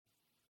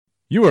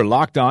You are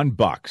Locked On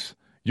Bucks,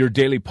 your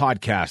daily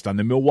podcast on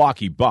the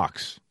Milwaukee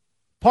Bucks.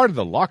 Part of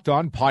the Locked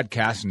On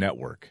Podcast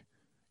Network.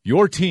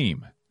 Your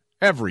team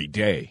every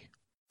day.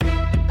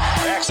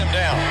 Backs him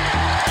down.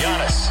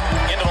 Giannis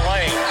into the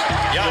lane.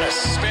 Giannis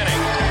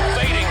spinning.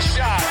 Fading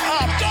shot.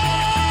 Up.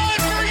 Good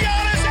for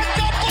Giannis at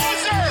the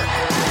buzzer.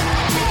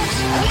 Bucks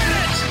win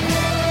it.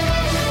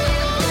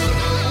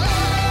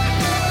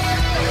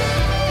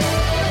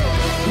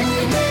 We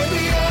may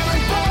be young,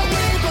 but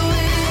we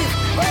believe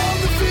on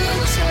the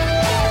future.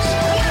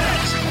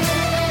 Bucks win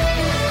it.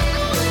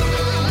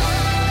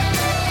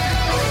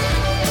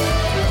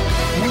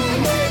 We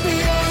may be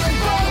young,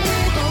 but we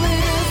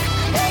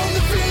believe on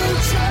the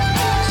future.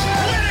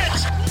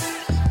 Bucks win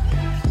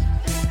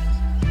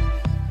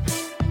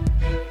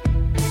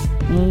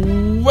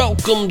it.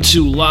 Welcome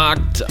to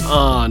Locked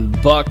On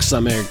Bucks.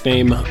 I'm Eric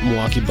Name,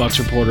 Milwaukee Bucks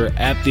reporter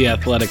at The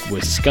Athletic,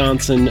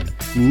 Wisconsin.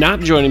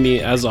 Not joining me,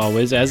 as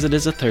always, as it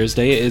is a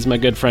Thursday, is my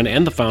good friend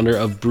and the founder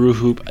of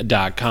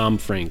BrewHoop.com,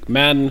 Frank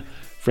Madden.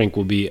 Frank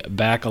will be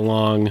back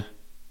along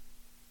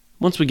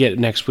once we get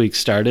next week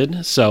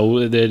started. So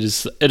it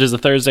is a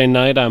Thursday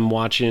night. I'm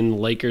watching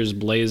Lakers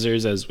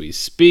Blazers as we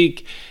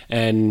speak,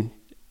 and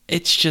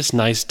it's just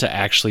nice to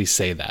actually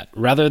say that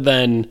rather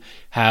than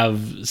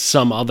have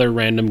some other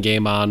random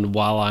game on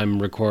while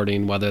I'm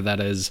recording, whether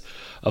that is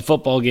a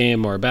football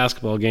game or a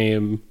basketball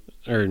game,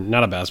 or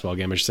not a basketball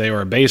game, I should say,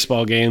 or a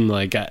baseball game.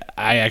 Like,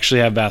 I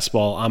actually have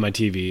basketball on my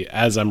TV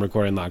as I'm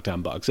recording Locked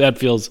On Bucks. That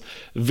feels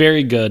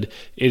very good.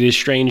 It is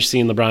strange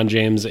seeing LeBron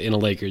James in a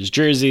Lakers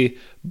jersey,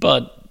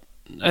 but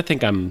I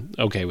think I'm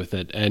okay with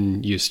it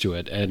and used to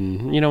it.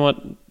 And you know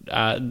what?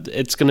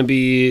 It's going to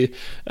be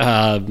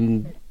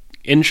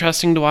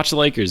interesting to watch the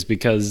Lakers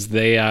because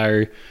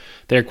they're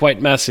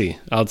quite messy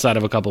outside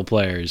of a couple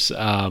players.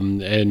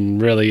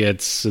 And really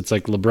it's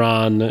like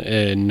LeBron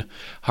and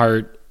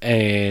Hart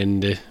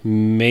and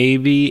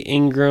maybe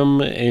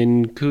Ingram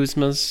and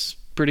Kuzma's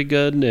pretty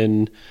good.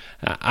 And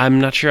I'm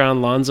not sure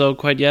on Lonzo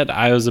quite yet.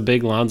 I was a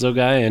big Lonzo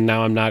guy, and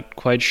now I'm not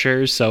quite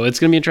sure. So it's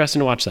going to be interesting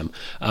to watch them.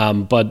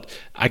 But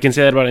I can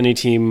say that about any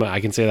team. I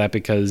can say that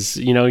because,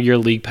 you know, your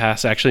league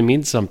pass actually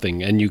means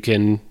something, and you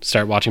can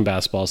start watching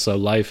basketball. So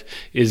life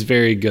is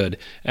very good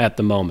at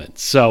the moment.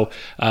 So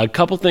a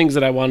couple things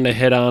that I wanted to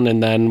hit on,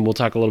 and then we'll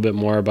talk a little bit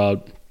more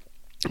about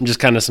just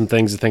kind of some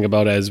things to think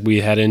about as we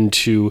head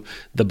into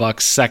the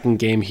Bucks' second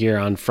game here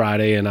on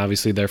Friday, and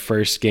obviously their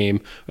first game,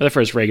 or their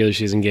first regular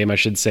season game, I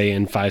should say,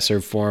 in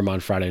Fiserv Forum on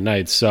Friday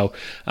night. So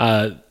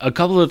a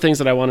couple of things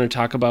that I wanted to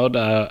talk about.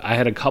 I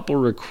had a couple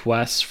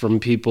requests from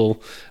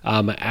people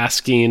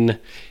asking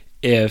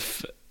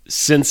if,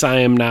 since I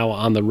am now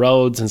on the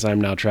road, since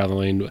I'm now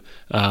traveling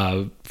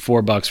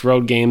 4 Bucks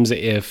road games,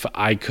 if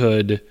I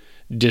could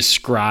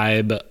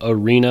describe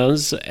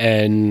arenas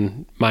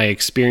and my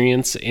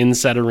experience in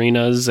said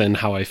arenas and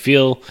how I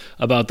feel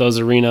about those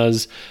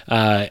arenas.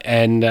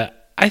 And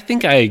I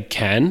think I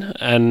can.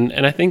 And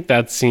I think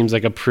that seems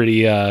like a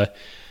pretty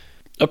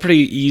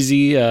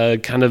easy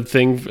kind of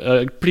thing,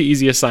 a pretty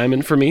easy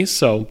assignment for me.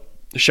 So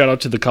shout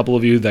out to the couple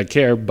of you that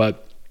care.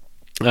 But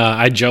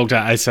I joked,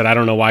 I said, I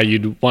don't know why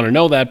you'd want to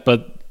know that,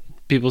 but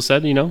people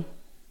said, you know,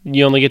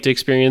 you only get to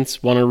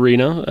experience one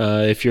arena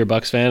if you're a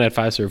Bucks fan at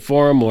Fiserv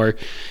Forum, or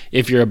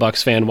if you're a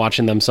Bucks fan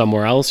watching them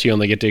somewhere else, you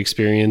only get to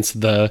experience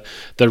the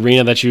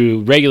arena that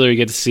you regularly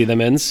get to see them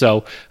in.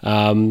 So,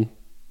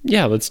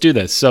 yeah, let's do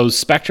this. So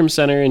Spectrum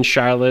Center in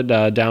Charlotte,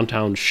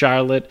 downtown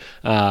Charlotte.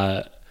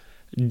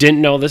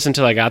 Didn't know this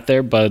until I got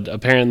there, but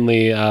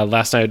apparently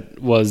last night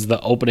was the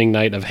opening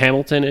night of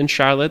Hamilton in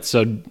Charlotte,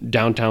 so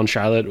downtown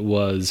Charlotte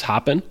was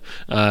hopping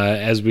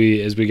as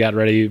we got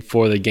ready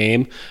for the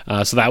game.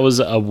 So that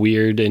was a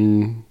weird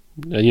and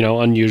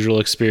unusual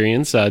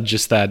experience.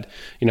 Just that,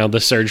 the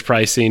surge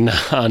pricing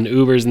on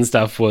Ubers and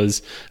stuff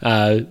was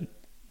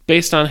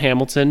based on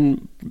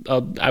Hamilton,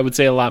 I would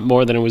say a lot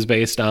more than it was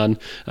based on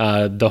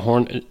the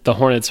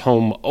Hornets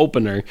home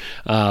opener,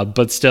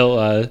 but still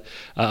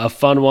a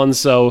fun one.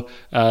 So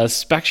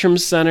Spectrum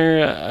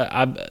Center,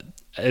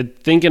 I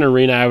think an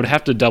arena, I would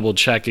have to double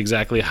check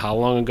exactly how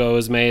long ago it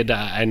was made.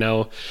 I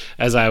know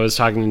as I was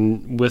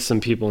talking with some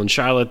people in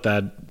Charlotte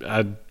that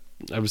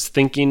I was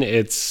thinking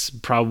it's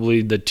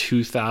probably the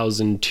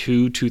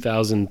 2002,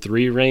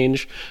 2003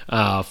 range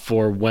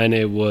for when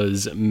it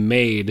was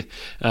made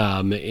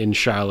in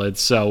Charlotte.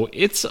 So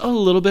it's a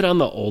little bit on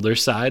the older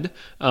side,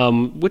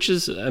 which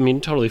is,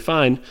 totally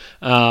fine.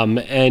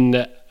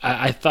 And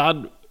I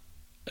thought,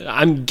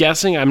 I'm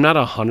guessing, I'm not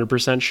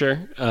 100%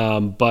 sure,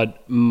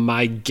 but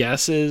my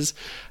guess is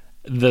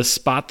the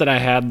spot that I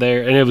had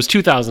there, and it was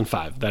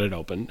 2005 that it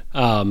opened,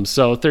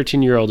 so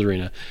 13-year-old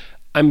arena.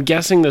 I'm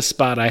guessing the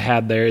spot I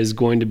had there is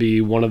going to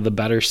be one of the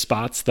better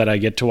spots that I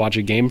get to watch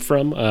a game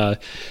from.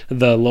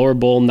 The lower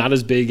bowl, not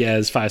as big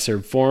as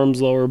Fiserv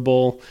Forum's lower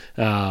bowl.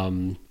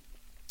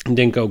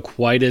 Didn't go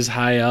quite as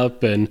high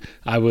up, and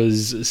I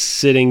was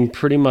sitting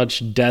pretty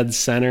much dead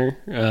center,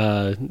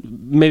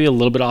 maybe a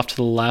little bit off to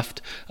the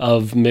left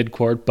of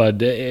midcourt,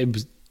 but it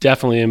was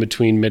definitely in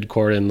between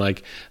midcourt and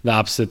like the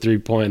opposite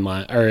 3-point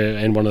line or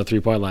and one of the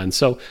 3-point lines.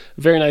 So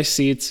very nice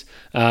seats,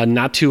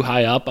 not too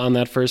high up on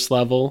that first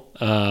level.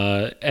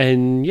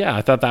 And yeah,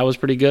 I thought that was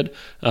pretty good.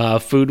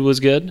 Food was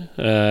good.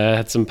 I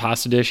had some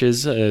pasta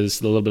dishes, a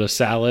little bit of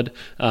salad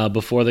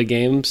before the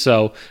game.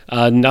 So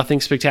nothing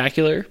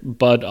spectacular,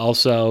 but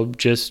also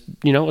just,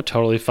 a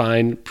totally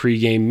fine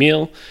pregame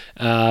meal.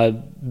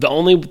 The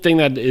only thing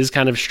that is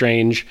kind of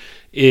strange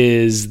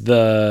is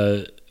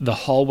the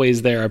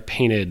hallways there are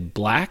painted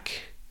black,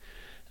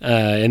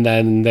 and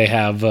then they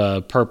have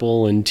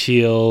purple and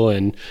teal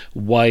and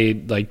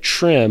white like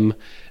trim,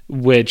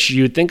 which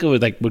you'd think it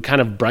would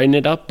kind of brighten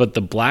it up, but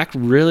the black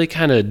really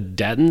kind of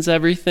deadens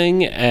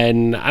everything.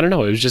 And I don't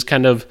know, it was just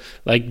kind of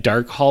like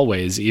dark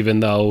hallways, even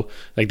though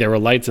like there were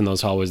lights in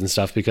those hallways and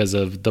stuff because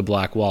of the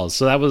black walls.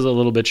 So that was a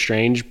little bit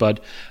strange,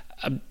 but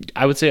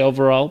I would say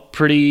overall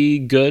pretty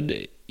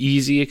good,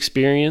 easy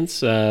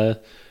experience.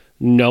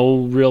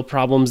 No real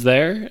problems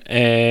there,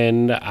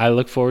 and I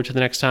look forward to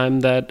the next time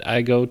that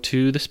I go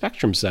to the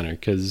Spectrum Center,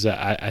 because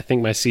I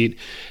think my seat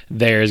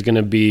there is going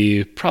to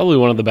be probably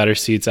one of the better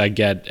seats I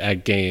get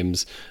at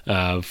games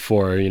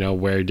for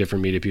where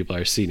different media people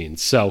are seating.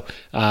 So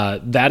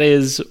that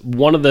is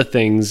one of the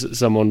things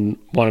someone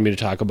wanted me to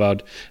talk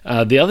about.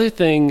 The other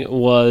thing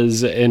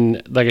was,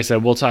 and like I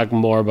said, we'll talk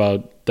more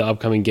about the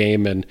upcoming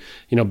game and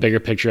bigger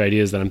picture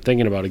ideas that I'm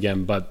thinking about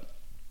again, but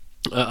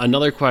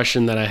another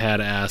question that I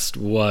had asked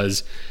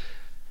was,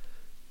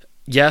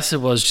 yes, it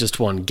was just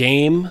one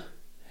game,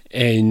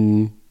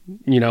 and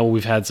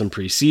we've had some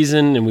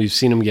preseason and we've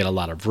seen him get a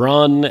lot of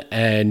run,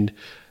 and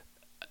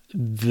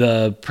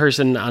the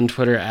person on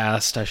Twitter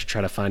asked, I should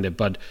try to find it,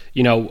 but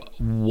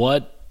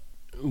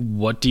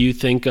what do you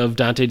think of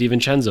Donte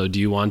DiVincenzo? Do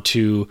you want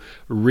to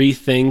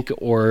rethink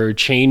or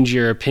change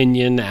your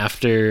opinion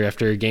after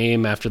a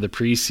game, after the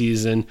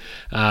preseason?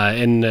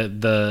 And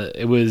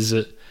it was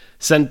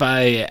sent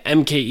by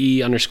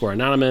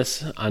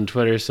MKE_anonymous on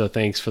Twitter. So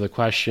thanks for the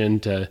question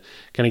to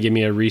kind of give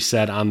me a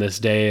reset on this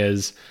day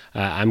as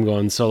I'm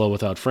going solo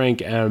without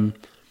Frank.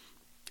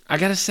 I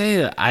got to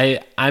say,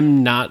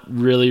 I'm not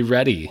really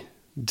ready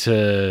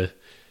to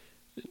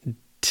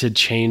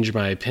change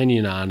my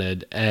opinion on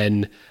it.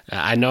 And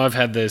I know I've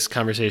had this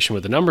conversation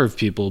with a number of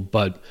people,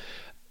 but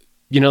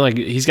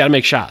he's got to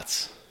make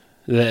shots.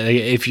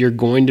 If you're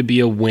going to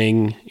be a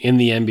wing in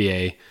the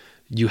NBA,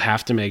 you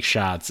have to make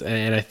shots.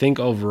 And I think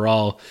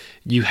overall,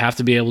 you have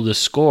to be able to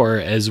score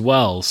as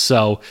well.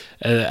 So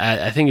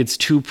I think it's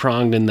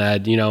two-pronged in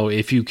that,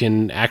 if you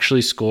can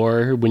actually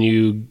score when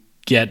you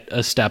get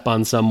a step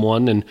on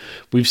someone, and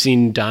we've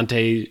seen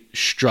Donte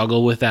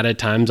struggle with that at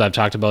times. I've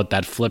talked about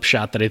that flip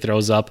shot that he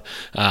throws up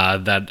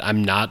that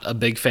I'm not a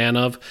big fan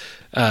of.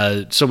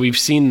 So we've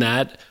seen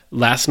that.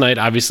 Last night,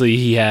 obviously,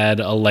 he had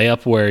a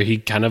layup where he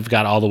kind of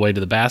got all the way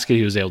to the basket.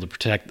 He was able to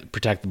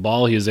protect the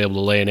ball. He was able to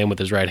lay it in with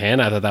his right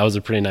hand. I thought that was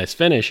a pretty nice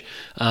finish.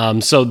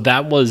 So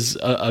that was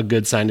a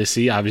good sign to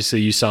see.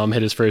 Obviously, you saw him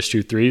hit his first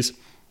 2 threes.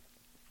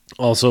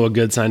 Also a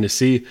good sign to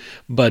see.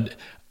 But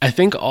I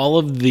think all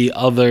of the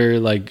other,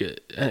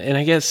 and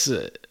I guess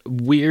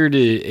weird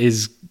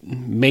is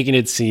making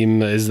it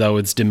seem as though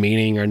it's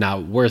demeaning or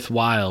not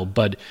worthwhile.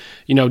 But,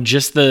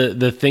 just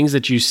the things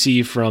that you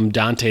see from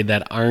Donte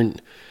that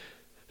aren't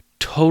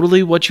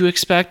totally what you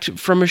expect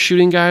from a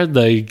shooting guard,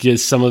 like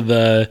some of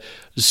the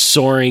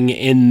soaring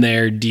in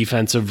their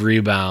defensive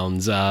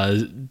rebounds,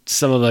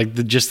 some of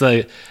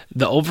the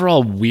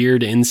overall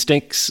weird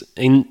instincts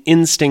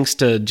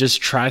to just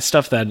try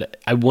stuff that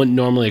I wouldn't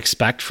normally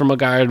expect from a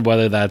guard,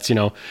 whether that's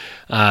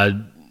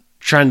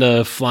trying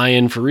to fly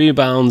in for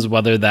rebounds,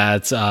 whether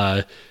that's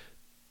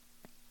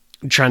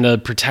trying to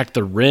protect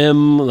the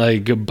rim,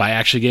 by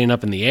actually getting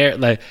up in the air,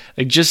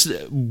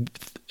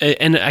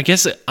 and I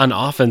guess on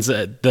offense,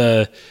 I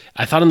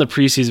thought in the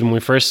preseason when we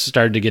first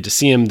started to get to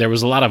see him, there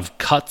was a lot of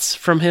cuts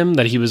from him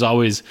that he was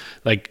always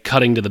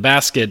cutting to the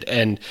basket.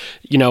 And,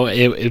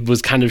 it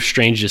was kind of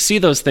strange to see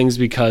those things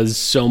because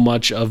so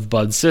much of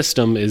Bud's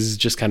system is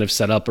just kind of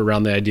set up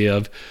around the idea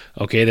of,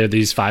 okay, there are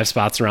these 5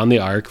 spots around the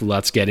arc.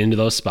 Let's get into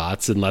those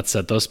spots and let's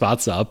set those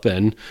spots up.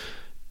 And,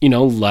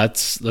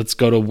 let's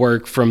go to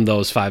work from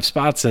those 5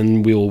 spots,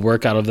 and we will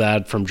work out of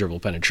that from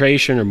dribble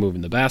penetration or moving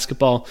the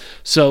basketball.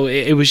 So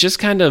it was just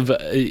kind of,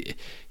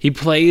 he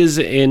plays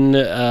in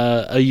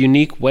a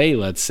unique way,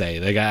 let's say.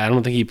 I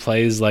don't think he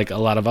plays like a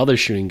lot of other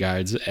shooting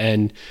guards.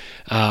 And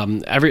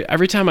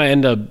every time I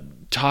end up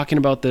talking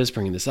about this,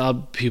 bringing this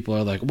up, people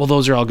are like, well,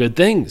 those are all good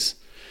things.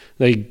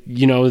 That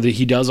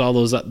he does all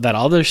that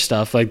other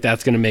stuff,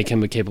 that's going to make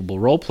him a capable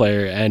role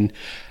player. And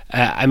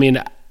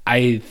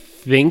I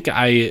think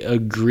I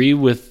agree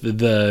with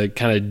the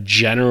kind of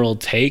general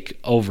take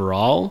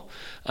overall.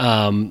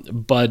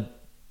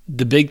 But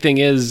the big thing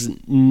is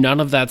none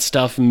of that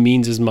stuff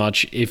means as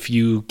much if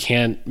you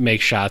can't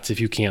make shots, if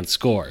you can't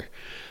score.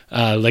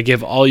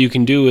 If all you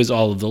can do is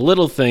all of the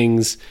little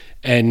things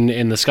And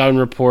in the scouting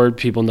report,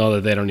 people know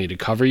that they don't need to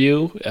cover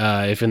you.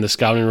 If in the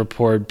scouting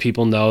report,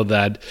 people know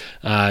that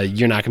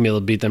you're not going to be able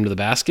to beat them to the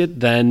basket,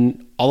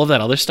 then all of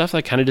that other stuff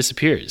like kind of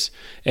disappears.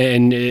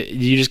 And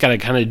you just got to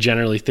kind of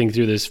generally think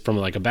through this from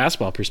like a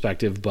basketball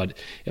perspective. But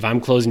if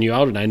I'm closing you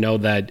out and I know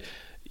that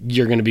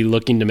you're going to be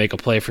looking to make a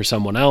play for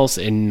someone else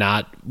and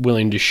not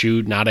willing to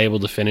shoot, not able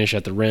to finish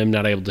at the rim,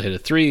 not able to hit a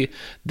three,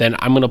 then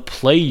I'm going to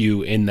play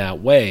you in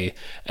that way.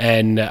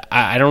 And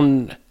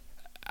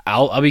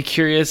I'll be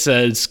curious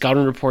as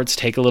scouting reports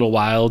take a little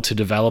while to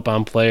develop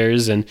on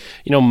players and,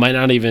 might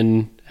not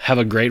even have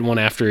a great one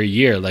after a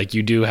year. Like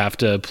you do have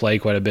to play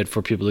quite a bit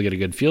for people to get a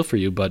good feel for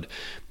you. But,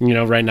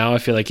 right now I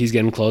feel like he's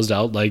getting closed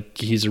out. Like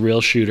he's a real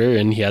shooter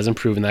and he hasn't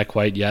proven that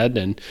quite yet.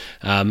 And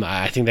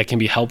I think that can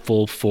be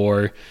helpful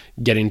for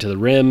getting to the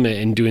rim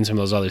and doing some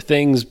of those other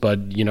things.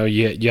 But, you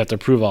have to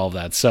prove all of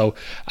that. So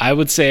I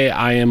would say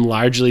I am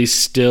largely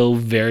still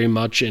very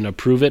much in a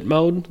prove it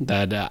mode,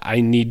 that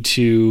I need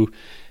to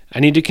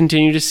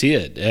continue to see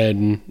it.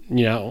 And,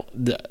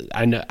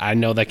 I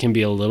know that can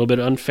be a little bit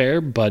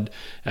unfair, but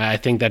I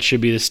think that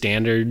should be the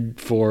standard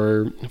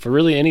for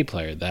really any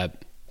player,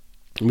 that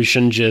we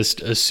shouldn't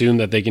just assume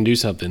that they can do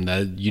something,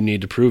 that you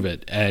need to prove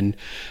it. And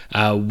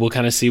we'll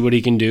kind of see what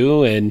he can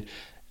do. And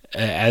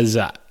as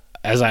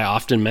I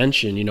often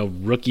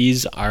mention,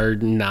 rookies are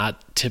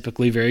not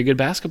typically very good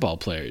basketball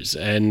players.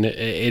 And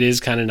it is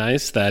kind of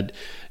nice that,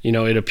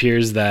 it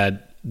appears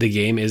that the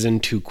game isn't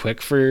too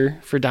quick for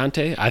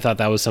Dante. I thought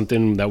that was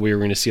something that we were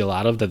going to see a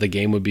lot of, that the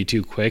game would be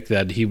too quick,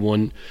 that he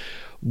wouldn't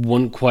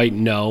quite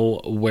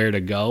know where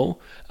to go.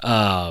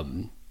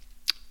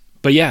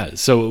 But yeah,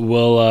 so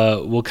we'll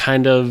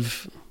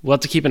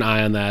have to keep an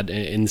eye on that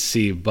and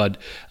see. But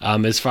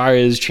as far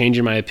as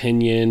changing my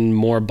opinion,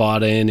 more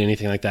bought in,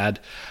 anything like that,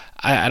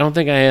 I don't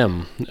think I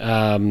am.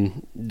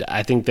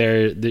 I think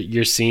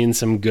you're seeing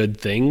some good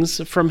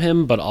things from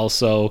him, but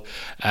also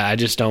I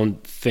just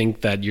don't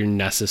think that you're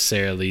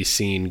necessarily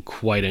seeing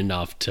quite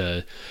enough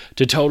to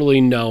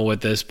totally know at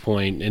this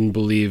point and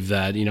believe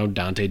that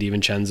Dante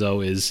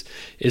DiVincenzo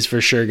is for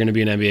sure going to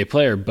be an NBA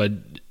player. But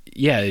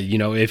yeah,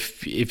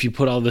 if you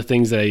put all the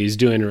things that he's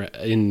doing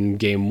in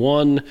game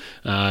one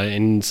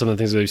and some of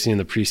the things that we've seen in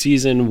the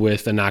preseason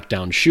with a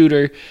knockdown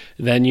shooter,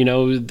 then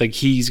like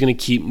he's going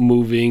to keep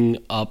moving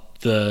up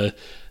the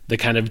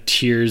kind of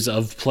tiers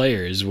of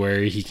players,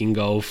 where he can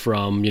go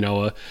from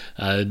a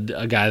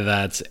guy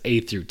that's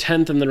 8th through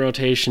 10th in the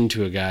rotation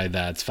to a guy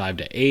that's 5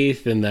 to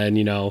 8th, and then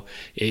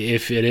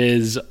if it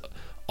is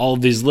all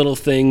of these little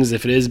things,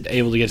 if he is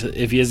able to get to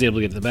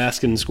the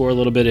basket and score a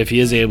little bit, if he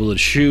is able to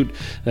shoot,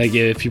 like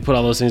if you put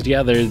all those things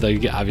together,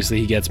 like obviously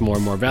he gets more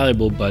and more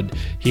valuable, but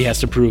he has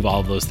to prove all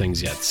of those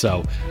things yet.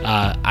 So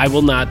I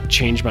will not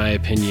change my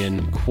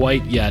opinion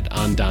quite yet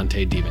on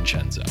Dante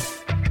DiVincenzo.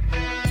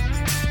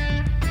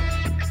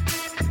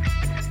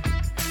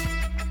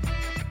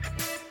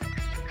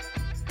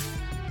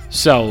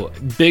 So,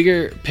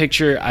 bigger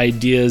picture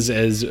ideas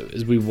as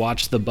we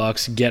watch the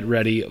Bucks get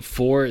ready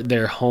for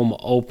their home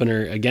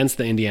opener against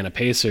the Indiana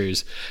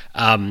Pacers.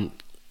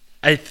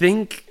 I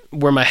think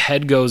where my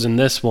head goes in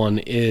this one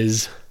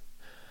is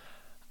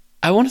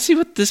I want to see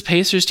what this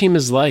Pacers team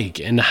is like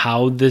and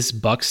how this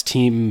Bucks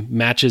team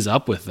matches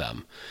up with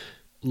them.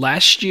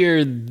 Last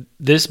year,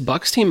 this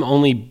Bucks team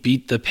only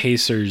beat the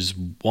Pacers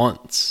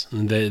once.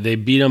 They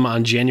beat them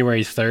on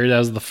January 3rd. That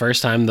was the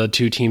first time the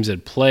two teams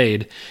had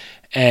played.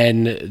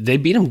 And they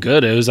beat them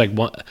good. It was like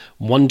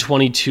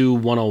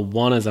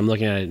 122-101 as I'm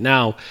looking at it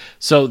now.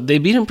 So they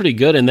beat them pretty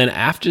good. And then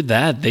after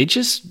that, they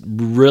just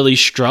really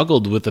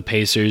struggled with the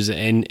Pacers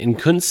and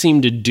couldn't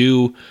seem to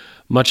do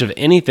much of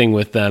anything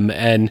with them.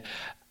 And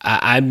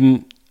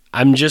I'm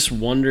just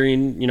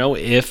wondering,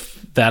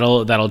 if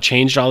that'll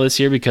change all this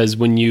year, because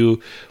when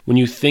you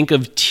think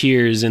of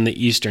tiers in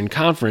the Eastern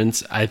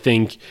Conference, I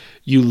think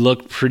you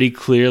look pretty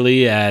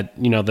clearly at,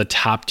 the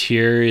top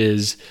tier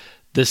is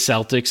the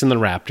Celtics and the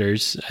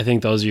Raptors. I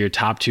think those are your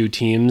top two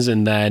teams.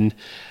 And then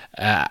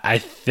I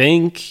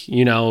think,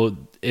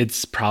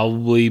 it's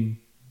probably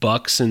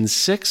Bucks and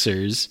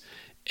Sixers,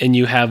 and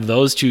you have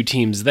those two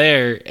teams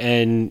there,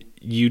 and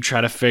you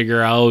try to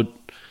figure out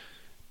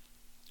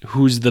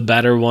who's the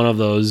better one of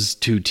those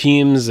two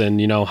teams,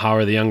 and how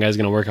are the young guys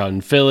going to work out in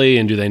Philly,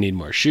 and do they need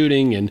more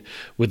shooting? And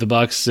with the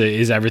Bucks,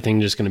 is everything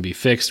just going to be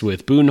fixed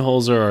with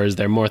Budenholzer, or is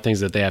there more things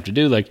that they have to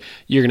do? Like,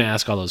 you're going to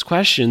ask all those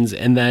questions,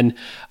 and then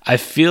I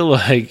feel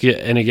like,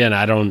 and again,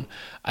 I don't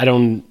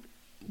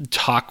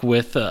talk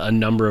with a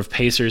number of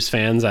Pacers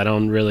fans. I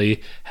don't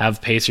really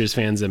have Pacers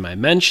fans in my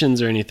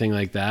mentions or anything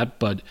like that,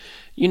 but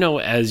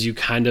as you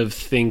kind of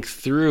think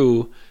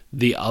through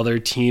the other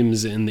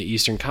teams in the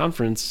Eastern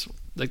Conference,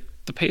 like,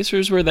 the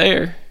Pacers were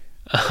there.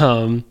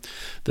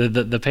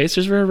 The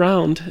Pacers were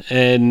around,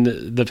 and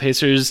the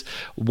Pacers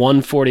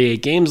won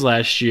 48 games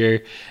last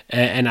year.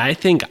 And I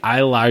think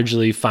I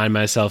largely find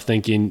myself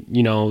thinking,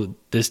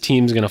 this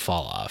team's going to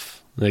fall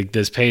off. Like,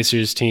 this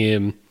Pacers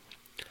team,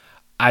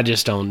 I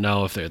just don't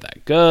know if they're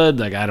that good.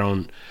 Like, I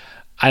don't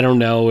I don't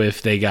know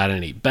if they got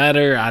any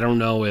better. I don't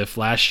know if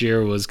last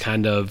year was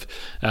kind of,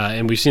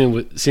 and we've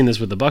seen this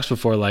with the Bucks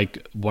before,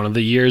 like one of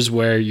the years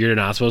where you're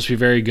not supposed to be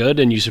very good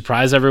and you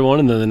surprise everyone,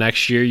 and then the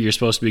next year you're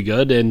supposed to be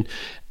good and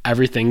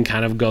everything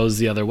kind of goes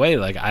the other way.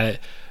 Like I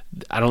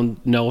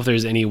don't know if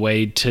there's any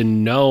way to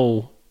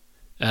know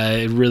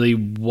really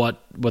what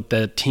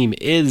the team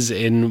is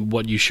and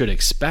what you should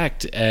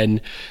expect.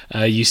 And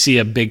you see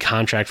a big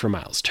contract for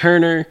Miles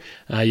Turner.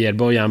 You had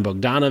Bojan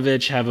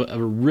Bogdanovic have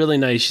a really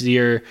nice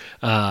year,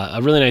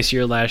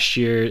 last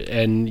year,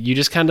 and you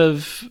just kind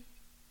of,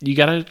 you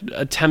got to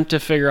attempt to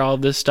figure all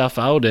this stuff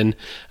out, and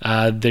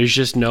there's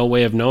just no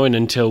way of knowing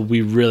until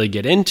we really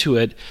get into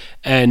it.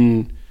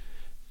 And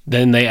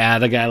then they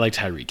add a guy like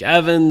Tyreke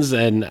Evans,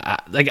 and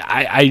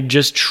I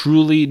just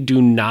truly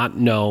do not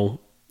know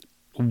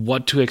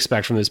what to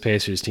expect from this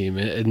Pacers team.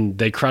 And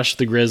they crushed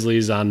the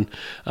Grizzlies on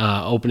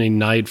opening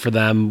night for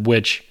them,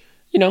 which,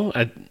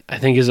 I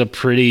think is a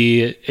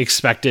pretty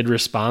expected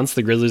response.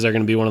 The Grizzlies are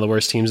going to be one of the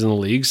worst teams in the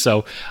league,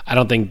 so I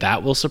don't think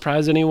that will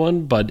surprise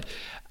anyone. But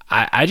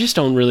I just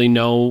don't really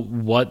know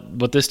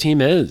what this team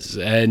is,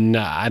 and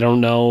I don't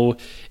know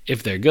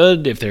if they're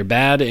good, if they're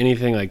bad,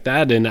 anything like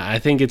that. And I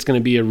think it's going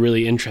to be a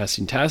really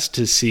interesting test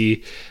to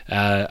see.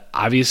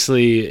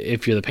 Obviously,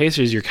 if you're the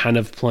Pacers, you're kind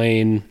of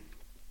playing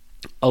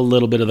a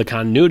little bit of the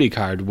continuity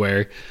card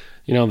where,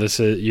 you're going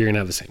to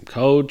have the same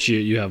coach.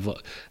 You have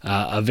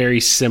a very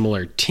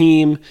similar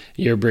team.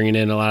 You're bringing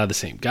in a lot of the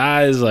same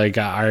guys. Like,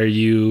 are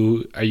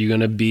you going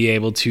to be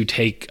able to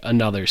take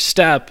another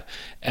step?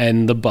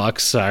 And the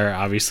Bucks are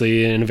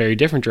obviously in a very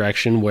different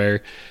direction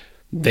where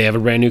they have a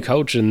brand new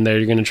coach and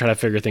they're going to try to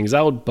figure things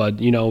out. But,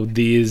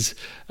 these,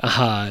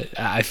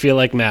 I feel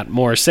like Matt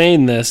Moore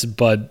saying this,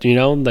 but,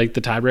 like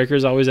the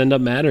tiebreakers always end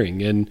up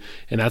mattering, and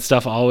that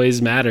stuff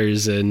always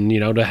matters. And,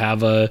 to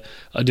have a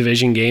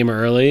division game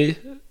early,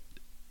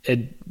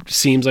 it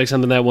seems like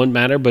something that wouldn't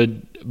matter, but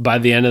by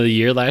the end of the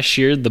year last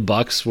year, the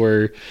Bucks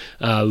were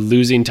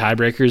losing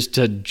tiebreakers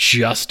to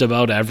just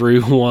about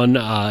everyone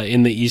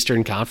in the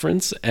Eastern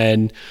Conference,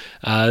 and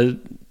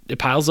it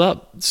piles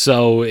up.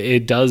 So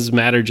it does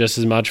matter just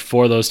as much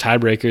for those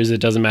tiebreakers. It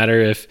doesn't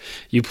matter if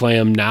you play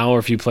them now or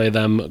if you play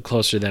them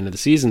closer to the end of the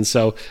season.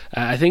 So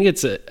I think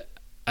it's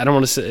I don't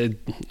want to say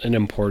an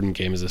important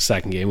game as a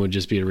second game would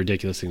just be a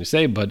ridiculous thing to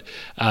say, but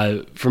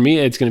for me,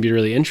 it's going to be a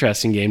really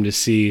interesting game to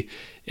see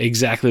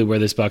exactly where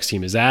this Bucks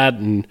team is at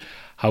and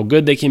how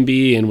good they can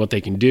be and what they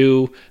can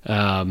do,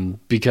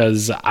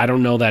 because I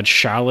don't know that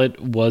Charlotte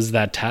was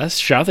that test.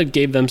 Charlotte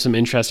gave them some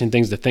interesting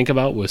things to think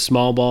about with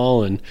small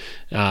ball and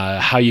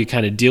how you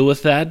kind of deal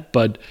with that,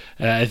 but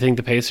I think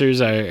the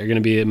Pacers are going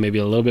to be maybe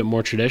a little bit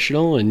more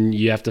traditional, and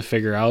you have to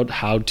figure out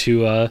how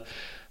to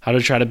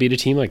try to beat a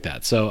team like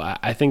that. So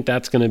I think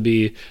that's going to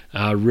be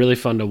really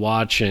fun to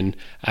watch, and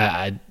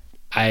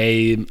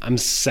I'm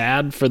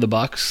sad for the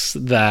Bucks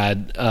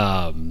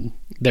that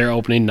their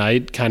opening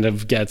night kind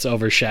of gets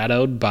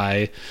overshadowed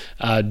by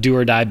do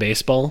or die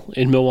baseball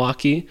in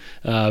Milwaukee,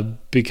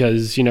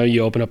 because you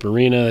open up an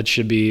arena that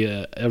should be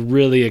a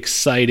really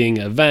exciting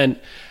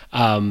event.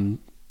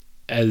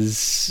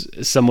 As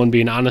someone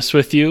being honest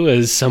with you,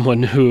 as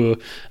someone who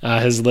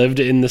has lived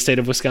in the state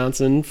of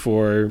Wisconsin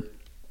for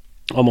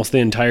almost the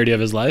entirety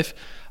of his life,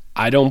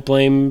 I don't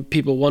blame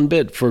people one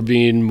bit for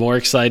being more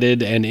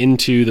excited and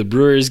into the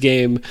Brewers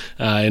game,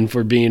 and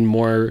for being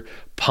more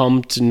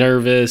pumped,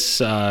 nervous,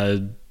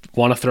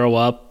 want to throw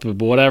up,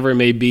 whatever it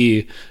may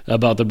be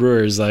about the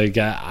Brewers. Like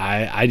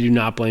I do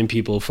not blame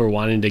people for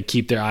wanting to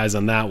keep their eyes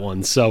on that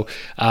one. So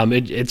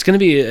it's going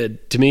to be,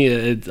 to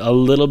me, a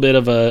little bit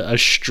of a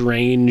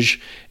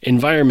strange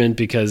environment,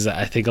 because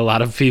I think a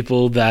lot of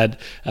people that,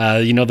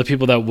 the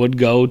people that would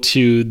go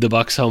to the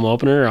Bucks home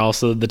opener are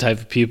also the type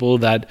of people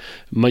that,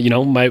 might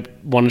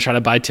want to try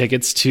to buy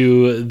tickets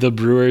to the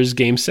Brewers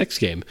Game 6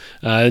 game.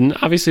 And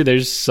obviously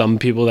there's some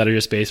people that are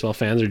just baseball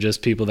fans or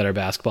just people that are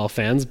basketball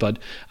fans, but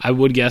I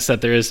would guess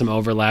that there is some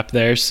overlap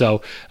there.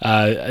 So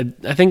I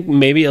think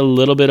maybe a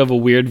little bit of a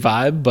weird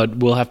vibe, but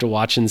we'll have to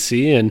watch and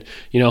see. And,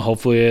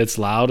 hopefully it's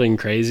loud and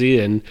crazy,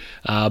 and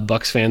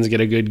Bucks fans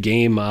get a good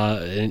game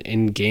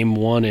in game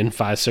one in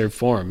Fiserv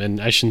Forum. And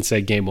I shouldn't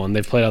say game one,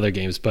 they've played other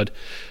games, but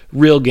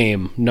real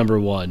game number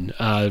one,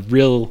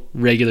 real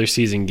regular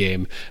season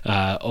game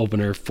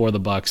opener for the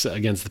Bucks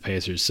against the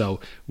Pacers.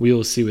 So we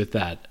will see with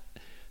that.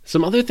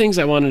 Some other things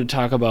I wanted to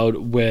talk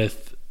about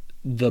with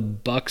the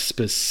Bucks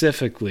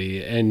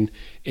specifically, and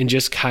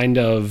just kind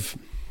of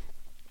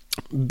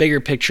bigger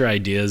picture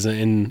ideas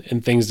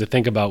and things to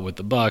think about with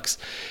the Bucks.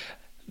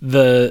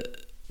 The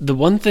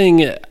one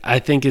thing I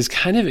think is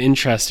kind of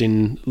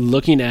interesting,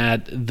 looking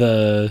at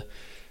the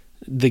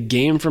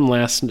game from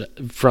Wednesday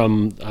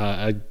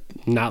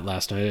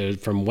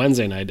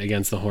night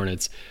against the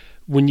Hornets.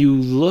 When you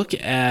look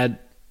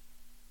at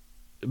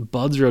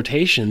Bud's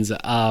rotations,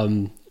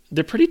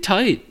 they're pretty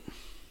tight.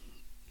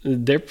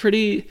 They're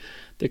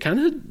kind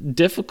of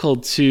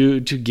difficult to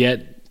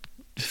get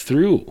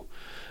through.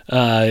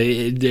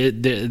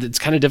 It's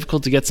kind of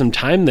difficult to get some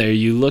time there.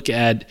 You look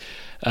at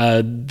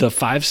The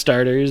 5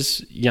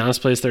 starters,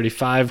 Giannis plays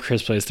 35,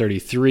 Chris plays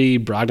 33,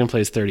 Brogdon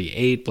plays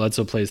 38,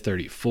 Bledsoe plays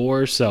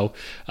 34. So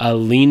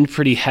leaned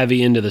pretty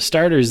heavy into the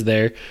starters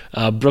there.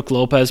 Brook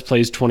Lopez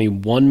plays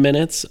 21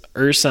 minutes.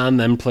 Ersan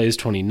then plays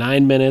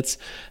 29 minutes.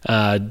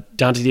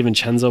 Dante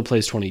DiVincenzo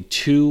plays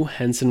 22.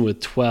 Henson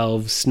with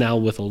 12. Snell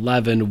with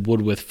 11.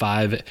 Wood with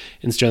 5.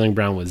 And Sterling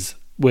Brown was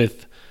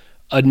with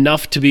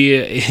enough to be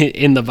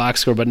in the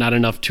box score, but not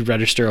enough to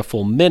register a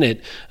full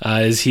minute,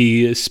 as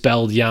he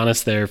spelled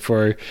Giannis there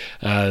for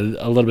a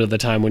little bit of the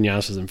time when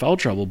Giannis was in foul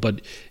trouble.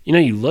 But,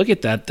 you look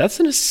at that,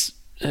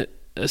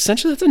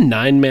 essentially that's a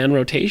 9-man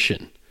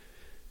rotation.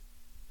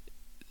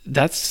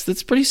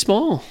 That's pretty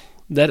small.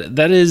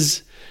 That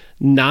is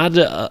not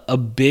a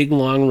big,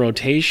 long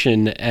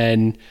rotation,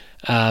 and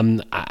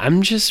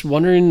I'm just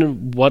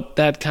wondering what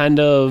that kind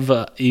of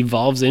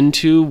evolves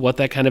into, what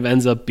that kind of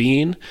ends up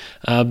being,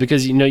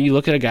 because you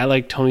look at a guy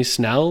like Tony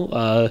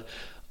Snell,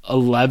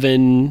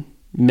 11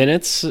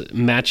 minutes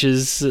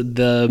matches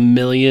the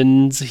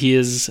millions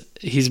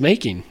he's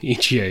making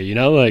each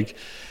year.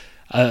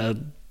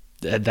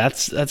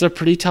 That's a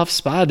pretty tough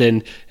spot,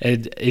 and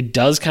it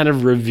does kind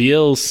of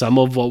reveal some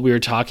of what we were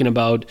talking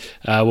about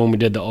when we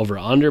did the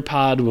over-under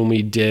pod, when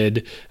we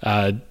did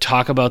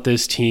talk about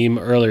this team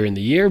earlier in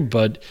the year.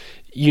 But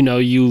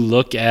you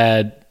look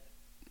at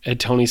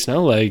Tony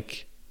Snell,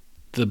 like,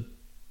 the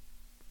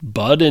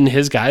Bud and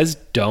his guys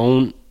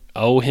don't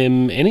owe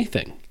him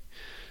anything.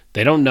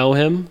 They don't know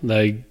him.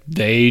 Like,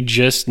 they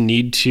just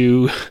need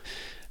to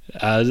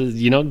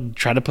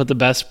try to put the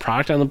best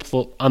product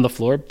on the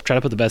floor, try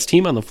to put the best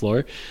team on the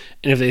floor.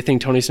 And if they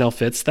think Tony Snell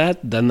fits that,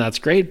 then that's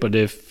great. But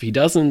if he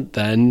doesn't,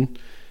 then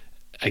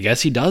I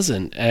guess he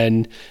doesn't.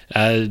 And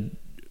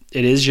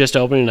it is just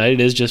opening night.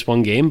 It is just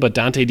one game. But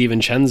Dante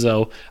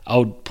DiVincenzo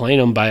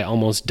outplaying him by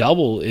almost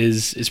double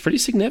is pretty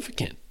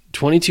significant.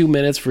 22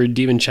 minutes for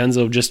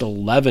DiVincenzo, just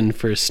 11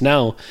 for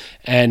Snell.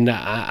 And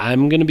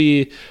I'm going to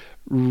be...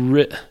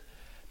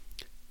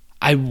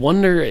 I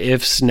wonder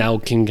if Snell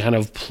can kind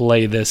of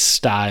play this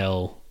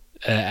style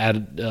at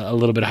a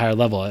little bit higher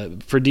level.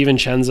 For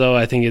DiVincenzo,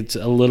 I think it's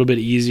a little bit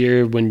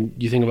easier when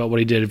you think about what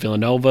he did at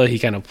Villanova. He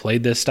kind of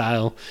played this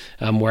style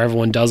where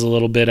everyone does a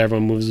little bit,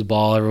 everyone moves the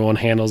ball, everyone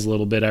handles a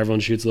little bit,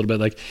 everyone shoots a little bit.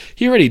 Like,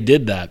 he already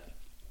did that.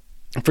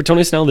 For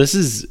Tony Snell, this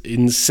is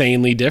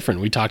insanely different.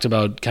 We talked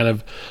about kind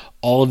of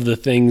all of the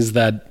things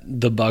that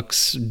the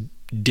Bucks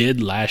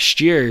did last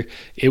year.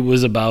 It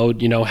was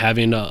about,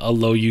 having a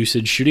low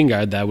usage shooting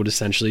guard that would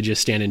essentially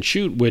just stand and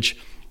shoot, which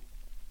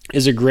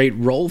is a great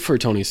role for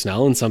Tony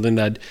Snell and something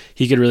that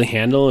he could really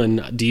handle.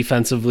 And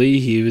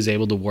defensively, he was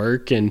able to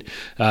work and,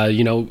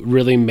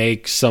 really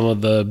make some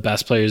of the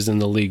best players in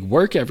the league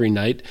work every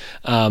night.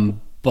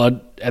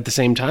 But at the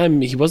same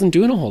time, he wasn't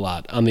doing a whole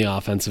lot on the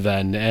offensive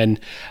end. And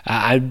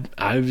I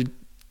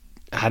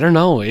don't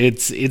know.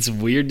 It's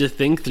weird to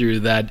think through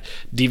that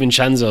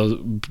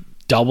DiVincenzo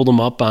doubled him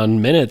up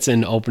on minutes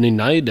in opening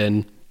night.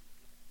 And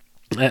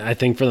I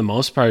think for the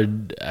most part,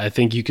 I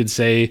think you could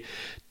say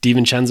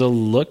DiVincenzo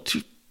looked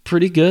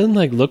pretty good,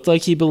 looked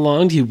like he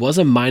belonged. He was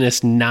a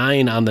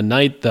 -9 on the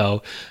night,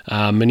 though.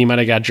 And he might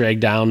have got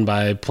dragged down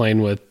by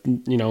playing with,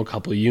 a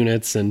couple of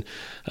units, and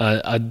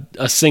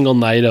a single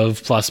night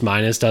of plus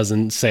minus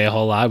doesn't say a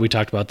whole lot. We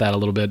talked about that a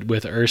little bit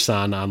with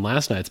Ersan on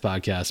last night's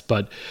podcast,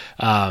 but,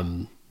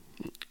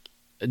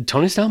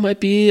 Tony Snell might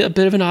be a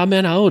bit of an odd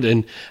man out.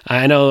 And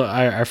I know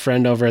our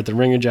friend over at the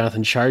Ringer,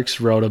 Jonathan Sharks,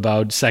 wrote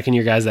about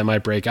second-year guys that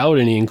might break out,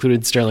 and he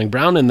included Sterling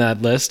Brown in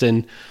that list.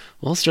 And,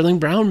 well, Sterling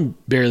Brown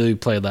barely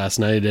played last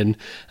night. And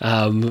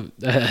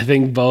I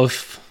think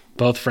both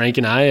Frank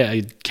and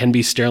I can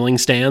be Sterling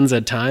stans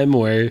at times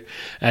where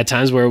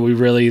we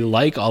really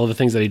like all of the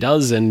things that he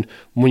does. And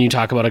when you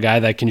talk about a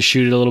guy that can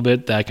shoot it a little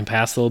bit, that can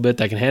pass a little bit,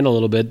 that can handle a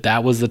little bit,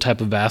 that was the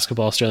type of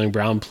basketball Sterling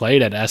Brown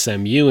played at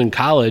SMU in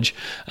college,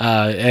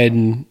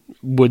 and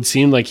would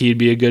seem like he'd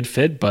be a good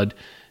fit, but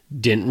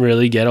didn't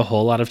really get a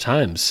whole lot of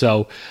time.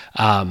 So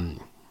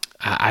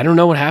I don't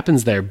know what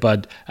happens there,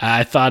 but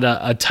I thought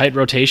a tight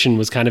rotation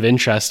was kind of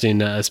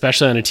interesting,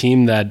 especially on a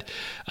team that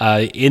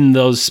in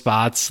those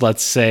spots,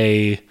 let's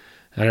say,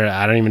 I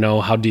don't even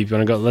know how deep you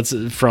want to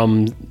go.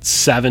 From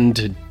 7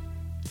 to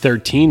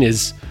 13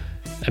 is,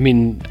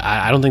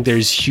 I don't think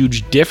there's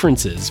huge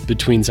differences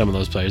between some of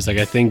those players. Like,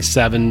 I think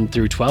 7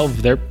 through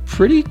 12, they're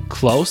pretty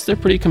close. They're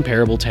pretty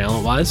comparable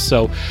talent-wise.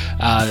 So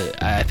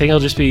I think it'll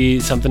just be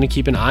something to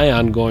keep an eye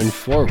on going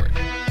forward.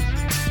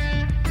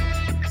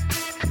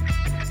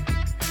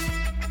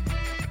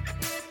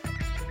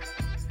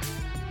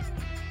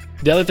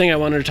 The other thing I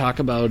wanted to talk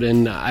about,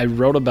 and I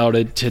wrote about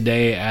it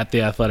today at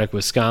The Athletic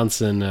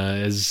Wisconsin,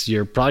 is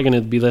you're probably going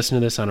to be listening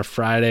to this on a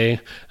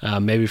Friday,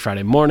 maybe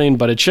Friday morning,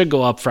 but it should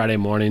go up Friday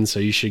morning, so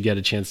you should get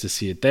a chance to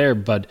see it there.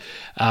 But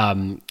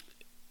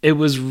it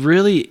was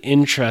really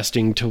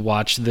interesting to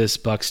watch this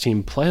Bucks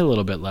team play a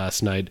little bit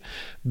last night,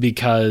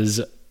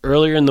 because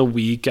earlier in the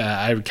week,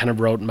 I kind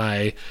of wrote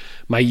my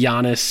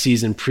Giannis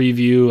season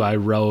preview. I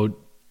wrote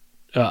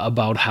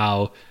about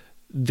how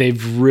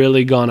they've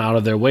really gone out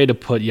of their way to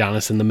put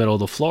Giannis in the middle of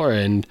the floor,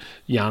 and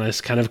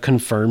Giannis kind of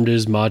confirmed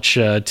as much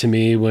to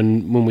me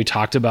when we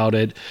talked about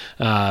it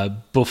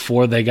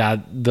before they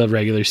got the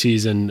regular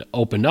season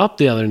opened up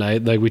the other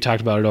night. Like, we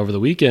talked about it over the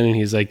weekend, and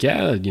he's like,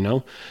 yeah,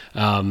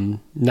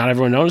 not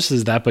everyone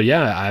notices that, but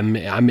yeah,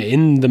 I'm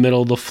in the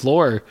middle of the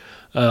floor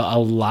a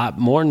lot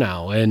more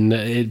now,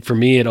 and for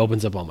me, it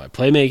opens up all my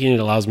playmaking. It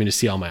allows me to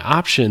see all my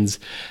options.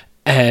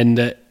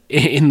 And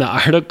in the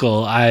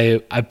article, I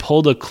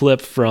pulled a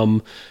clip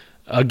from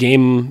a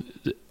game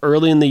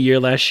early in the year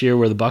last year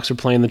where the Bucks were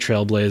playing the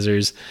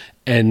Trailblazers,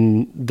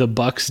 and the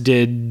Bucks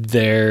did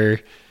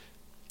their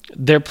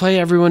play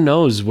everyone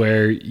knows,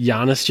 where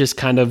Giannis just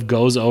kind of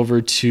goes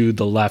over to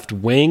the left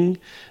wing,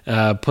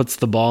 puts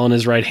the ball in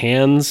his right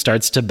hand,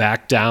 starts to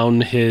back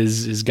down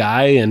his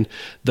guy, and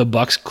the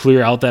Bucks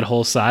clear out that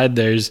whole side.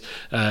 There's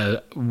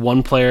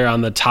one player on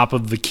the top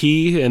of the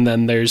key, and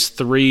then there's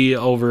three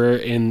over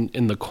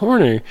in the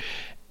corner.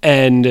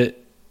 And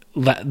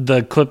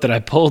the clip that I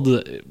pulled,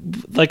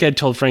 like I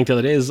told Frank the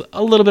other day, is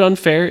a little bit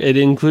unfair. It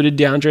included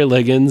DeAndre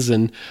Liggins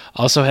and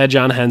also had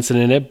John Henson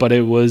in it, but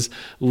it was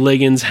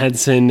Liggins,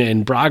 Henson,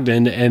 and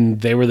Brogdon,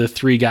 and they were the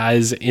three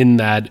guys in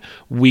that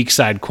weak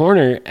side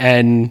corner.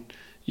 And,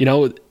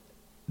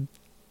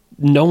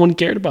 no one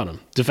cared about them.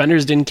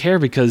 Defenders didn't care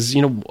because,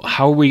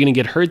 how are we going to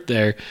get hurt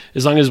there?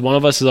 As long as one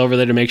of us is over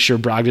there to make sure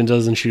Brogdon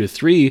doesn't shoot a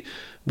three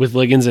with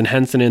Liggins and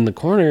Henson in the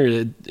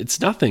corner, it's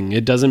nothing.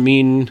 It doesn't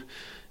mean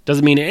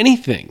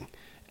anything.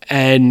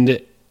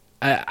 And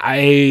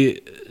I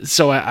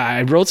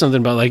wrote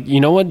something about, like,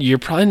 you know what, you're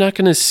probably not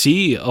going to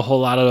see a whole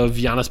lot of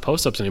Giannis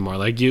post-ups anymore.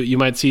 Like, you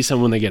might see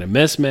some when they get a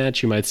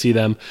mismatch. You might see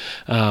them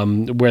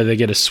where they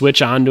get a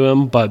switch onto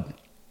him, but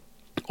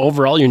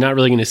overall, you're not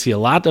really going to see a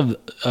lot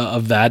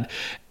of that.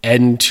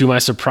 And to my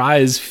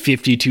surprise,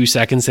 52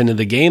 seconds into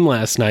the game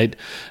last night,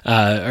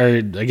 or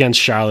against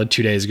Charlotte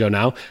 2 days ago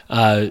now,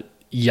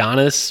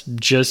 Giannis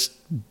just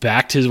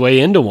backed his way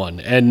into one.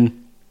 And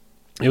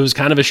it was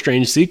kind of a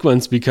strange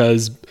sequence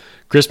because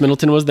Chris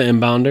Middleton was the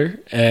inbounder,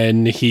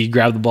 and he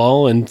grabbed the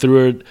ball and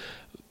threw it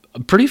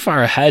pretty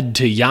far ahead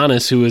to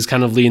Giannis, who was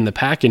kind of leading the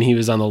pack, and he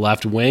was on the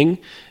left wing,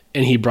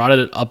 and he brought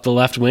it up the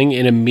left wing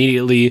and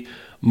immediately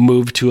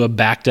moved to a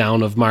back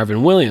down of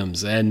Marvin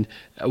Williams. And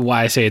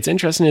why I say it's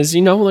interesting is,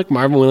 like,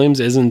 Marvin Williams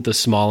isn't the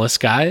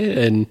smallest guy,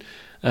 and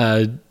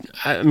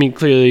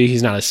clearly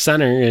he's not a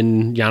center,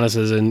 and Giannis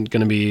isn't going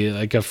to be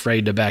like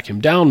afraid to back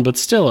him down, but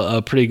still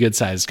a pretty good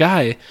sized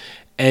guy.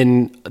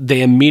 And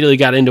they immediately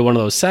got into one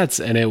of those sets,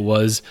 and it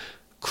was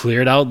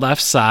cleared out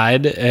left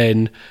side,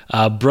 and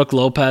Brook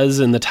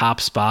Lopez in the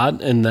top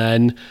spot. And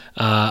then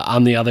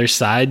on the other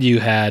side, you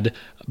had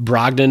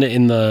Brogdon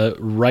in the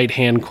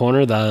right-hand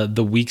corner,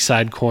 the weak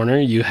side corner.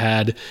 You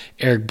had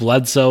Eric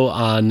Bledsoe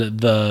on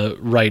the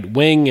right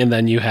wing, and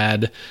then you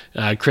had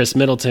Chris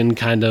Middleton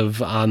kind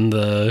of on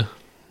the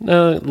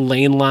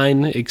lane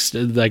line.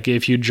 Like,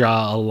 if you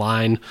draw a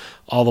line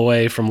all the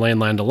way from lane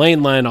line to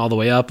lane line all the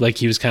way up, like,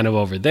 he was kind of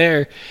over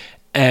there.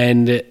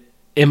 And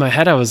in my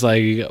head, I was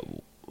like,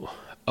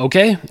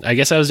 okay, I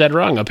guess I was dead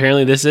wrong.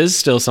 Apparently this is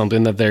still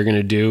something that they're going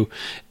to do.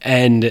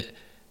 And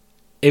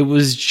it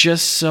was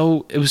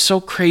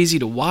so crazy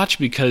to watch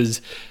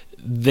because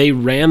they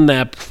ran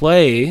that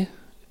play.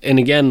 And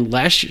again,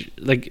 last year,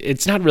 like,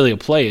 it's not really a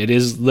play. It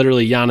is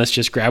literally Giannis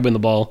just grabbing the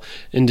ball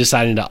and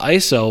deciding to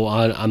ISO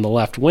on the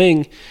left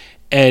wing.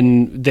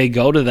 And they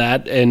go to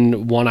that,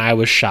 and I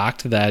was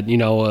shocked that,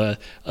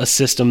 a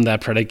system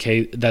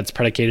that's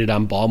predicated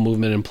on ball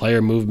movement and player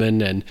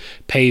movement and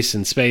pace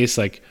and space,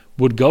 like,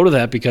 would go to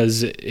that,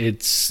 because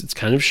it's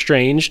kind of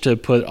strange to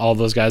put all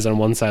those guys on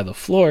one side of the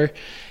floor.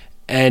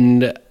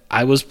 And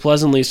I was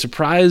pleasantly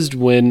surprised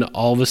when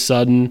all of a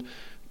sudden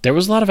there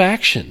was a lot of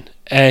action.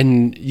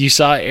 And you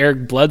saw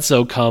Eric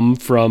Bledsoe come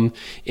from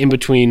in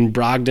between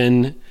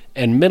Brogdon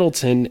and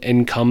Middleton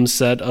and come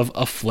set of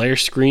a flare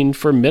screen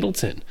for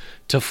Middleton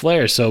to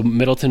flare. So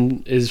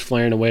Middleton is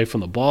flaring away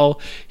from the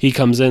ball. He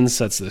comes in,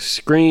 sets the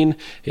screen.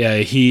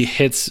 He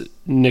hits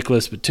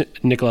Nicola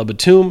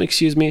Batum,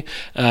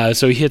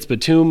 so he hits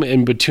Batum,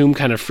 and Batum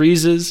kind of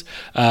freezes.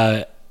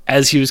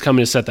 As he was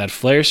coming to set that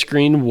flare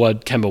screen,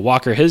 what Kemba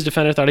Walker, his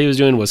defender, thought he was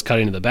doing was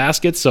cutting to the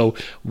basket. So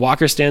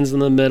Walker stands in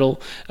the middle,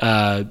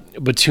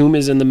 Batum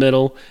is in the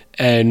middle,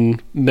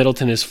 and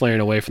Middleton is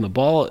flaring away from the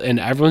ball, and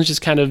everyone's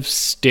just kind of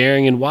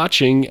staring and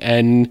watching.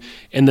 And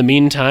in the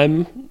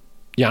meantime,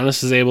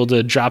 Giannis is able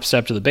to drop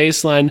step to the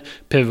baseline,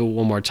 pivot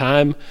one more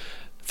time,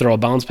 throw a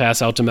bounce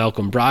pass out to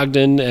Malcolm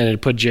Brogdon, and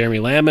it put Jeremy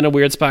Lamb in a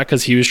weird spot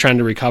because he was trying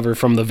to recover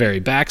from the very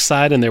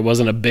backside, and there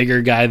wasn't a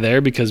bigger guy there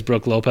because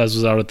Brook Lopez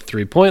was out at the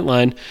three-point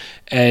line,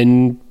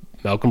 and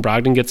Malcolm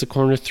Brogdon gets a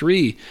corner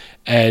three,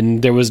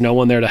 and there was no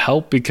one there to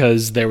help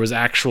because there was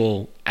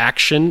actual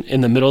action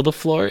in the middle of the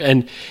floor.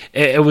 And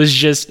it was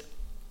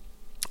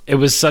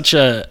such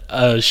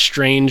a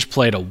strange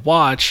play to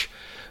watch,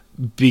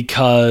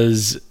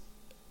 because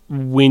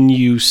when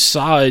you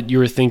saw it, you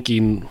were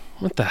thinking,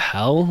 what the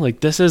hell? Like,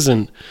 this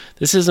isn't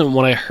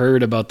what I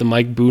heard about the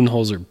Mike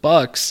Budenholzer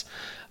Bucks.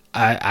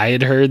 I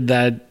had heard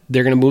that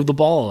they're going to move the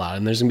ball a lot,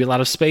 and there's going to be a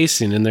lot of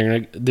spacing, and there's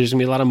going to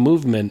be a lot of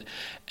movement.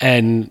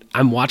 And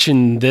I'm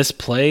watching this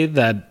play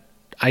that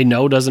I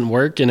know doesn't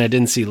work, and I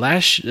didn't see I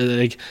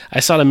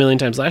saw it a million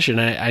times last year,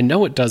 and I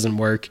know it doesn't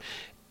work.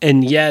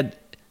 And yet,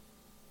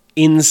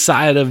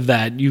 inside of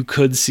that, you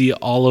could see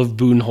all of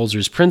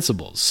Budenholzer's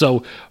principles.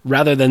 So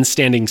rather than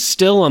standing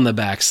still on the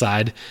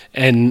backside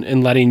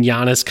and letting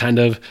Giannis kind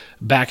of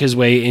back his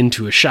way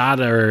into a shot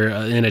or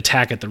an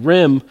attack at the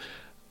rim,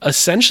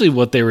 essentially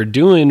what they were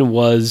doing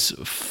was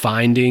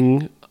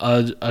finding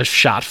a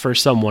shot for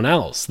someone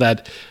else.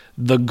 That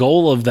the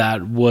goal of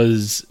that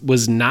was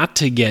not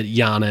to get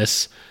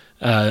Giannis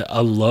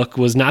a look,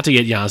 was not to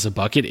get Giannis a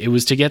bucket. It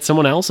was to get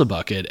someone else a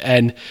bucket.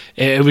 And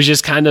it was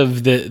just kind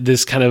of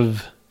this kind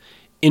of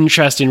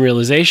interesting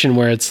realization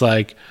where it's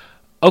like,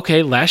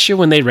 okay, last year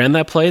when they ran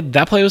that play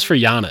was for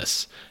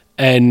Giannis.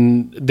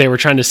 And they were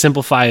trying to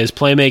simplify his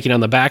playmaking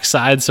on the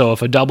backside. So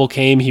if a double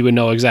came, he would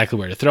know exactly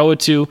where to throw it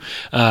to.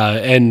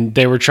 And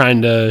they were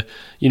trying to,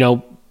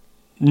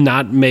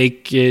 not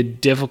make it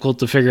difficult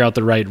to figure out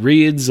the right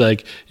reads.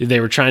 Like they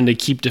were trying to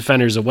keep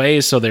defenders away.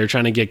 So they were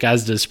trying to get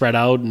guys to spread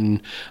out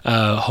and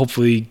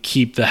hopefully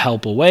keep the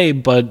help away.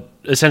 But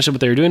essentially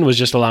what they were doing was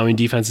just allowing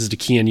defenses to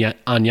key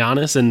on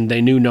Giannis, and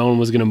they knew no one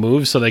was going to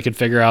move, so they could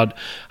figure out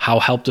how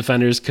help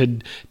defenders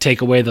could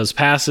take away those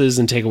passes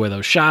and take away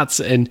those shots.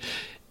 And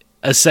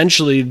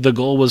essentially the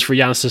goal was for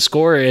Giannis to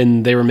score,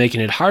 and they were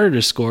making it harder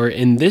to score.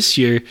 And this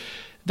year,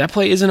 that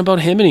play isn't about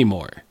him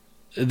anymore.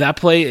 That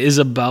play is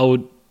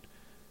about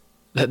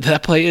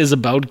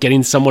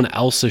getting someone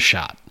else a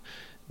shot.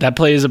 That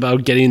play is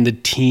about getting the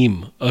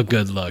team a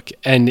good look.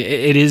 And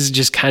it is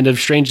just kind of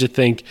strange to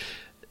think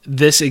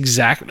it's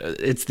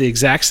the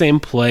exact same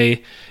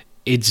play.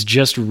 It's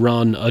just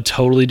run a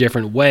totally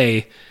different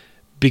way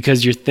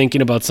because you're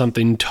thinking about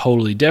something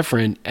totally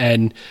different.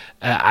 And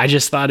I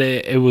just thought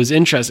it was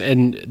interesting.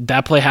 And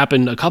that play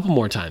happened a couple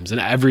more times. And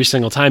every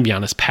single time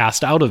Giannis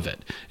passed out of it.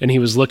 And he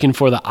was looking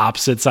for the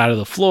opposite side of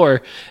the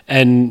floor.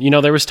 And,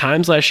 there was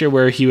times last year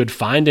where he would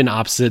find an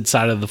opposite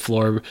side of the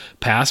floor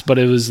pass, but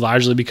it was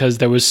largely because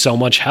there was so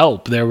much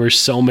help. There were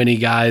so many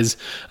guys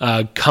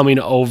coming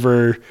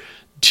over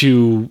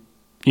to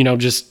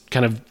just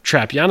kind of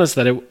trap Giannis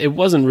that it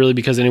wasn't really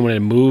because anyone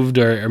had moved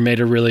or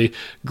made a really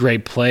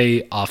great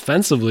play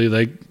offensively.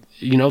 Like,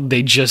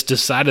 they just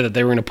decided that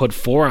they were going to put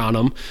 4 on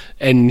him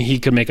and he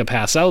could make a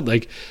pass out.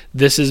 Like,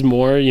 this is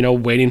more,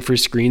 waiting for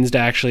screens to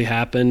actually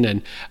happen.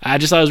 And I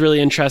just thought it was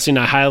really interesting.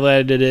 I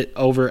highlighted it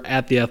over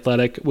at The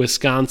Athletic.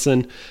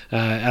 Wisconsin,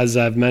 as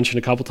I've mentioned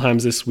a couple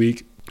times this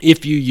week,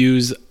 if you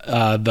use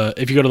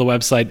if you go to the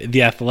website,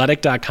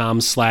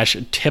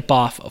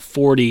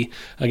 theathletic.com/tipoff40,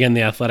 again,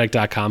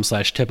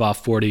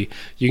 theathletic.com/tipoff40,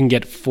 you can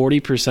get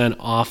 40%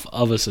 off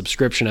of a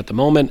subscription at the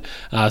moment.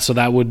 So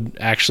that would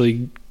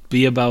actually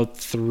be about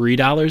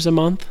 $3 a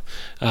month,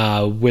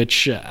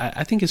 which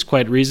I think is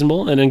quite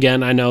reasonable. And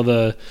again, I know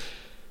the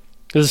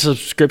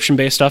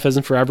subscription-based stuff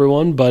isn't for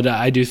everyone, but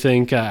I do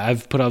think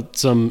I've put out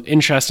some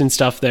interesting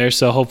stuff there,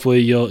 so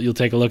hopefully you'll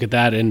take a look at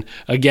that. And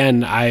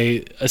again,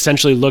 I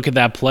essentially look at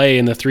that play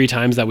and the 3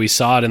 times that we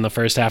saw it in the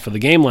first half of the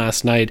game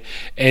last night,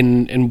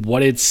 and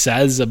what it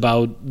says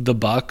about the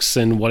Bucks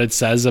and what it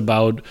says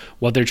about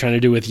what they're trying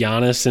to do with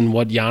Giannis and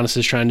what Giannis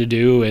is trying to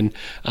do and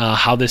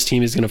how this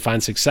team is going to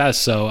find success.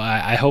 So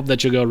I hope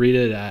that you'll go read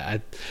it.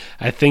 I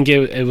think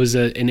it was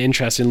an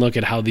interesting look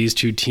at how these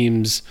two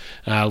teams,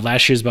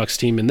 last year's Bucks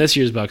team and this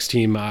year's Bucks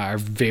team, are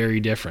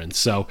very different.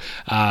 So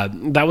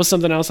that was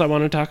something else I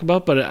wanted to talk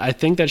about, but I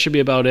think that should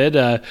be about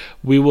it.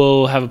 We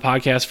will have a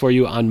podcast for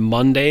you on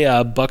Monday.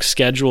 Bucks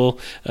schedule,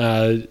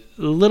 a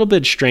little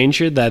bit strange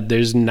here that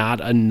there's not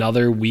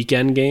another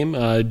weekend game.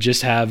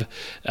 Just have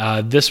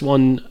this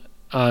one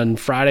on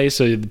Friday,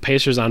 so the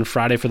Pacers on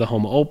Friday for the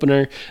home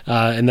opener,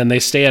 and then they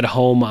stay at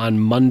home on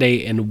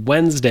Monday and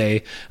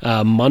Wednesday.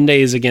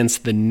 Monday is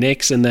against the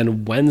Knicks, and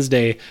then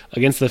Wednesday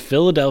against the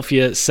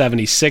Philadelphia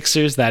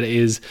 76ers. That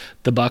is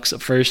the Bucks'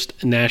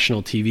 first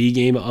national TV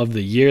game of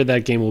the year.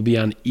 That game will be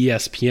on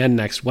ESPN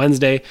next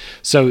Wednesday.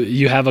 So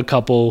you have a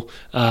couple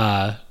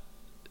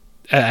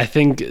I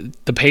think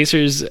the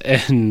Pacers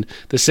and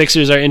the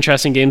Sixers are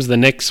interesting games. The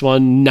Knicks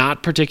one,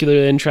 not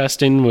particularly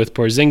interesting with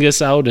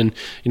Porzingis out, and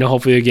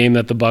hopefully a game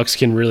that the Bucks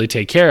can really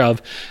take care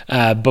of.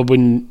 But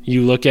when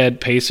you look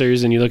at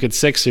Pacers and you look at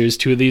Sixers,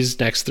 2 of these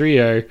next 3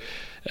 are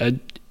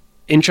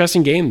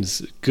interesting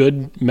games,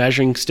 good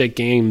measuring stick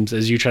games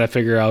as you try to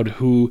figure out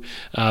who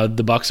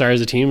the Bucks are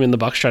as a team, and the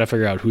Bucks try to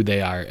figure out who they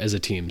are as a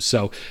team.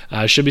 So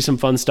should be some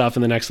fun stuff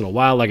in the next little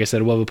while. Like I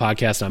said, we'll have a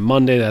podcast on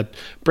Monday that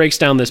breaks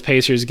down this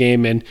Pacers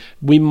game, and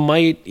we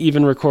might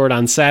even record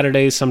on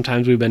Saturdays.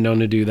 Sometimes we've been known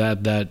to do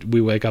that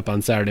we wake up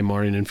on Saturday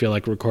morning and feel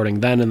like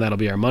recording then, and that'll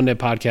be our Monday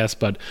podcast,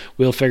 but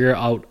we'll figure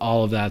out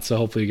all of that. So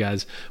hopefully you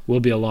guys will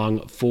be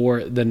along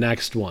for the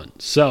next one.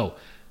 So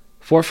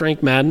for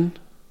Frank Madden,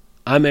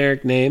 I'm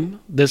Eric Name.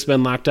 This has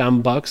been Locked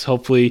On Bucks.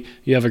 Hopefully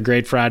you have a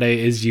great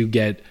Friday as you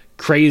get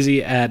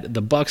crazy at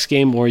the Bucks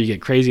game or you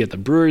get crazy at the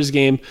Brewers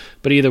game.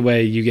 But either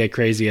way, you get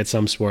crazy at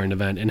some sporting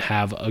event, and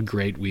have a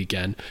great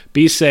weekend.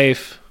 Be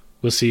safe.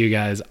 We'll see you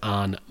guys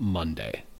on Monday.